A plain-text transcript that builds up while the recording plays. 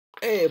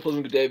Hey,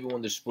 pleasant good day,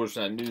 everyone. This is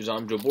Sportsnet News.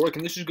 I'm Joe Bork,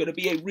 and this is going to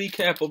be a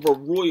recap of our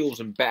Royals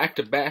in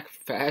back-to-back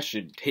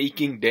fashion,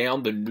 taking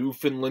down the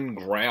Newfoundland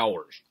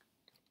Growlers.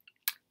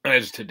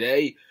 As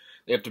today,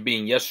 after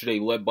being yesterday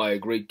led by a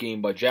great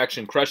game by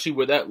Jackson Cressy,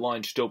 where that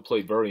line still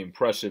played very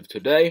impressive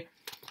today,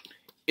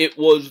 it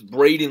was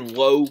Braden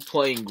Lowe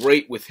playing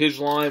great with his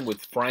line,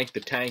 with Frank the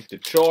Tank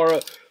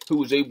Tachara, who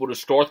was able to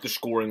start the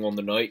scoring on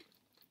the night.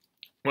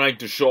 Frank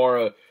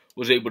Tachara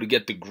was able to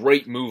get the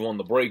great move on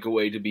the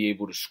breakaway to be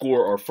able to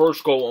score our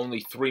first goal only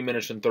 3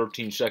 minutes and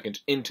 13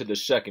 seconds into the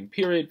second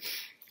period.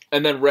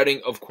 And then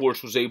Redding, of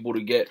course, was able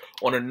to get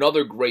on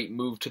another great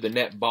move to the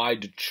net by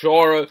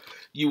Tachara.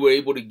 You were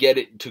able to get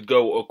it to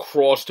go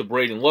across to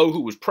Braden Lowe,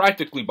 who was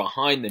practically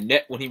behind the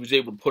net when he was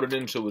able to put it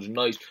in, so it was a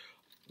nice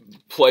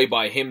play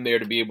by him there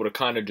to be able to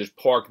kind of just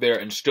park there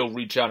and still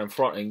reach out in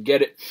front and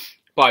get it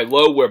by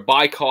Lowe, where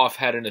Bykoff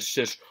had an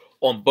assist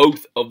on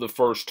both of the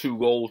first two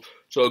goals.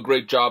 So a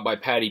great job by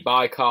Patty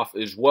Bykoff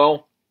as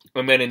well.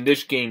 And then in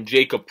this game,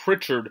 Jacob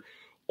Pritchard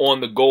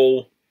on the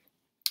goal,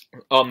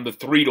 the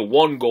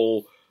 3-1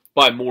 goal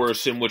by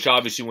Morrison, which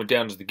obviously went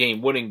down as the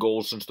game-winning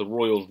goal since the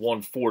Royals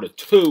won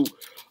 4-2.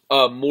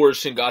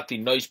 Morrison got the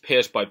nice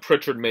pass by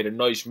Pritchard, made a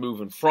nice move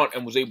in front,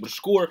 and was able to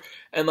score.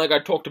 And like I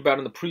talked about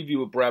in the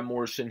preview with Brad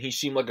Morrison, he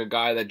seemed like a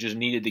guy that just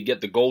needed to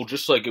get the goal,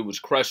 just like it was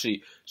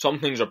Cressy. Some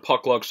things are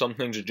puck luck, some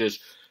things are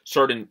just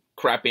certain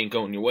crap ain't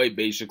going your way,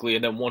 basically.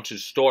 And then once it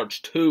starts,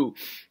 too,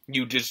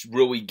 you just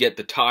really get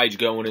the tides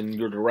going in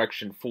your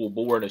direction full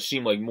bore. And it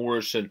seemed like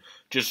Morrison,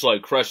 just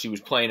like Cressy, was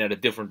playing at a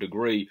different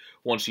degree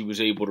once he was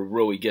able to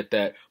really get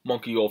that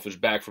monkey off his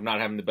back from not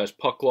having the best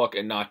puck luck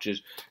and not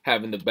just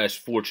having the best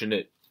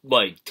fortunate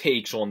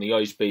takes on the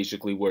ice,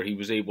 basically, where he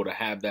was able to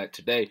have that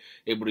today,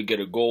 able to get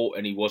a goal,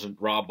 and he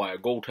wasn't robbed by a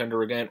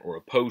goaltender again, or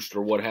a post,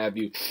 or what have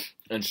you,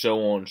 and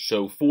so on and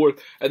so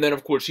forth. And then,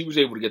 of course, he was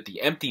able to get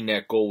the empty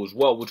net goal as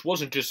well, which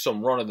wasn't just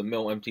some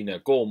run-of-the-mill empty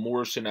net goal.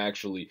 Morrison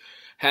actually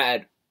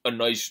had a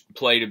nice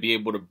play to be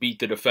able to beat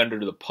the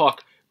defender to the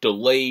puck,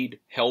 delayed,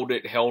 held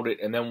it,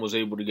 and then was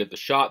able to get the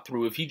shot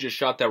through. If he just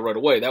shot that right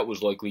away, that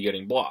was likely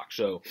getting blocked.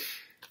 So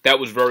that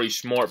was very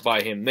smart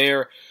by him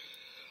there.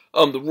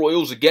 The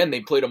Royals, again,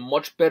 they played a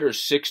much better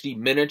 60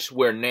 minutes,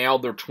 where now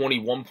they're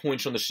 21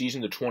 points on the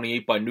season to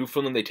 28 by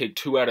Newfoundland. They take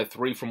 2 out of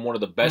 3 from one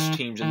of the best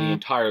teams in the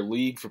entire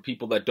league. For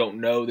people that don't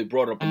know, they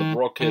brought it up in the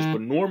broadcast,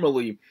 but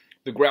normally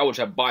the Growlers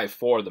have by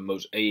far the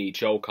most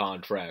AHL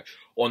contracts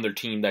on their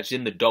team that's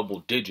in the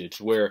double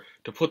digits, where,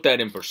 to put that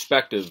in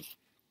perspective,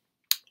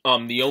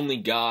 the only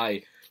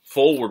guy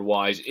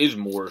forward-wise is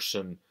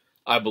Morrison,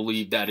 I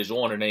believe, that is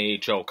on an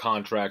AHL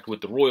contract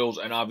with the Royals,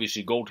 and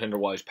obviously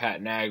goaltender-wise,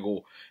 Pat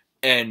Nagel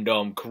and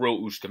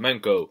Kirill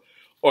Ustimenko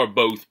are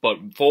both, but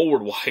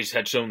forward-wise,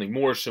 that's only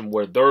Morrison,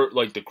 where they're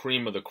like the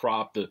cream of the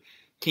crop, the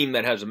team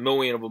that has a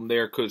million of them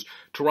there, because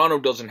Toronto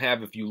doesn't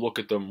have, if you look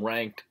at them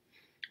ranked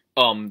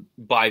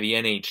by the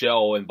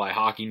NHL and by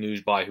Hockey News,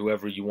 by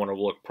whoever you want to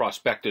look,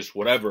 Prospectus,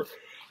 whatever,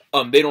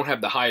 they don't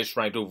have the highest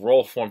ranked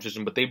overall form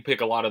system, but they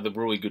pick a lot of the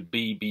really good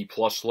B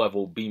plus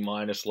level, B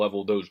minus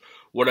level, those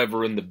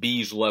whatever in the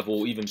B's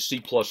level, even C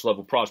plus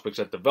level prospects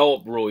that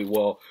develop really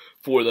well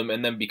for them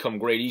and then become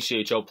great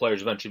ECHL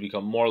players, eventually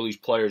become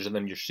Marlies players, and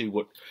then you see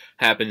what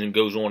happens and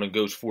goes on and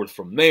goes forth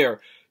from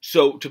there.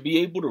 So to be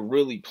able to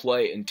really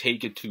play and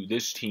take it to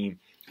this team,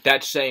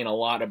 that's saying a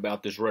lot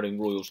about this Reading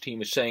Royals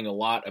team. It's saying a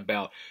lot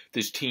about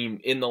this team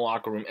in the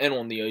locker room and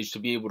on the ice to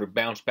be able to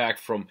bounce back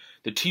from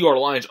the TR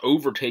Lions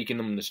overtaking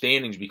them in the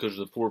standings because of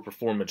the poor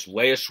performance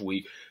last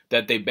week,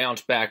 that they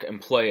bounce back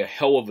and play a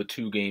hell of a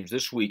 2 games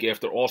this week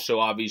after also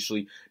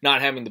obviously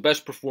not having the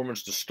best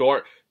performance to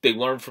start. They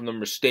learned from their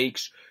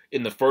mistakes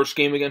in the first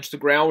game against the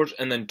Growlers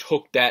and then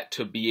took that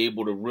to be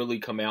able to really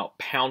come out,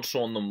 pounce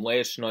on them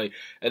last night.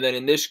 And then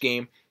in this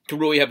game, to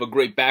really have a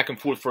great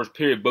back-and-forth first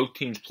period. Both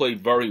teams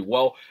played very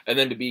well, and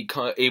then to be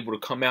able to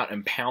come out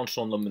and pounce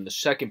on them in the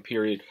second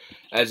period,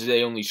 as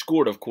they only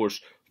scored, of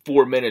course,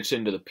 4 minutes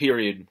into the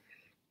period,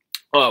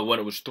 when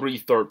it was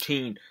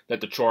 3-13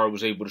 that the Tachara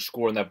was able to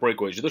score in that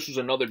breakaway. So this was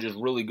another just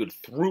really good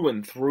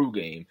through-and-through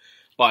game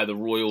by the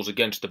Royals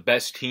against the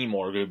best team,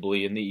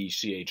 arguably, in the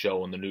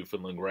ECHL and the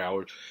Newfoundland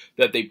Growlers,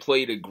 that they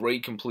played a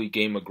great complete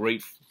game, a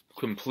great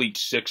complete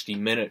 60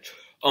 minutes.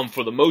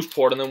 For the most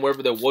part, and then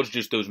wherever there was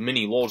just those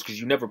mini lulls, because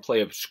you never play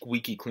a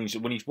squeaky clean. So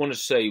when you want to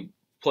say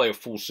play a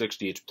full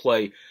 60, it's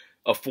play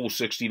a full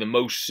 60, the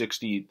most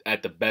 60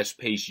 at the best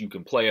pace you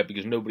can play at,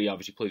 because nobody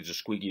obviously plays the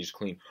squeakiest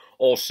clean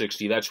all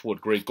 60. That's what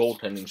great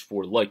goaltending's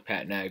for, like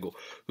Pat Nagel,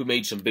 who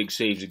made some big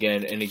saves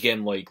again, and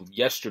again, like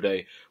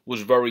yesterday,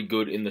 was very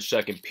good in the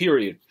second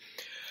period.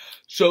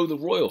 So the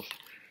Royals,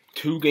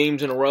 2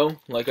 games in a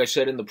row, like I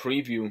said in the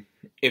preview,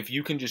 if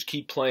you can just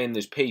keep playing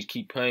this pace,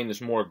 keep playing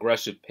this more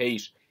aggressive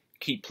pace,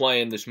 keep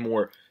playing this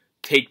more,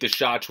 take the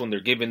shots when they're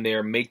given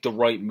there, make the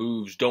right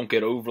moves, don't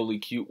get overly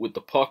cute with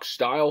the puck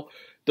style,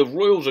 the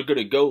Royals are going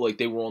to go like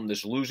they were on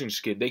this losing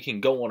skid. They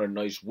can go on a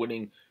nice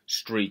winning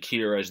streak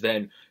here, as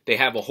then they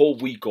have a whole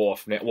week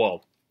off now.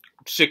 Well,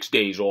 6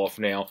 days off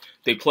now.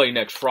 They play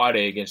next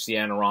Friday against the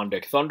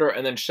Adirondack Thunder,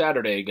 and then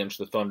Saturday against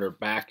the Thunder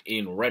back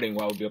in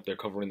Reading. I'll be up there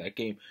covering that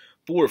game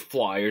for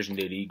Flyers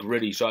Nitty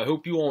Gritty. So I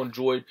hope you all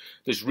enjoyed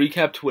this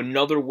recap to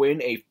another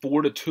win, a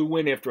 4-2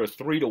 win after a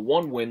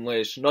 3-1 win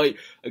last night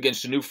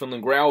against the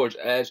Newfoundland Growlers,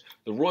 as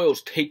the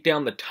Royals take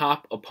down the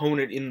top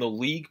opponent in the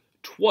league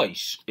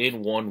twice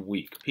in 1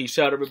 week. Peace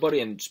out, everybody,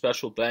 and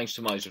special thanks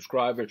to my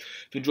subscribers.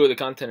 If you enjoy the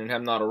content and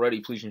have not already,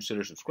 please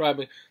consider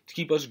subscribing to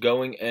keep us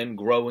going and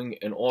growing,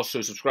 and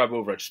also subscribe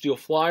over at Steel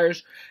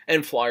Flyers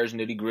and Flyers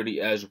Nitty Gritty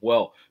as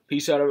well.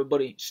 Peace out,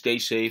 everybody. Stay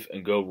safe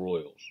and go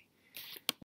Royals.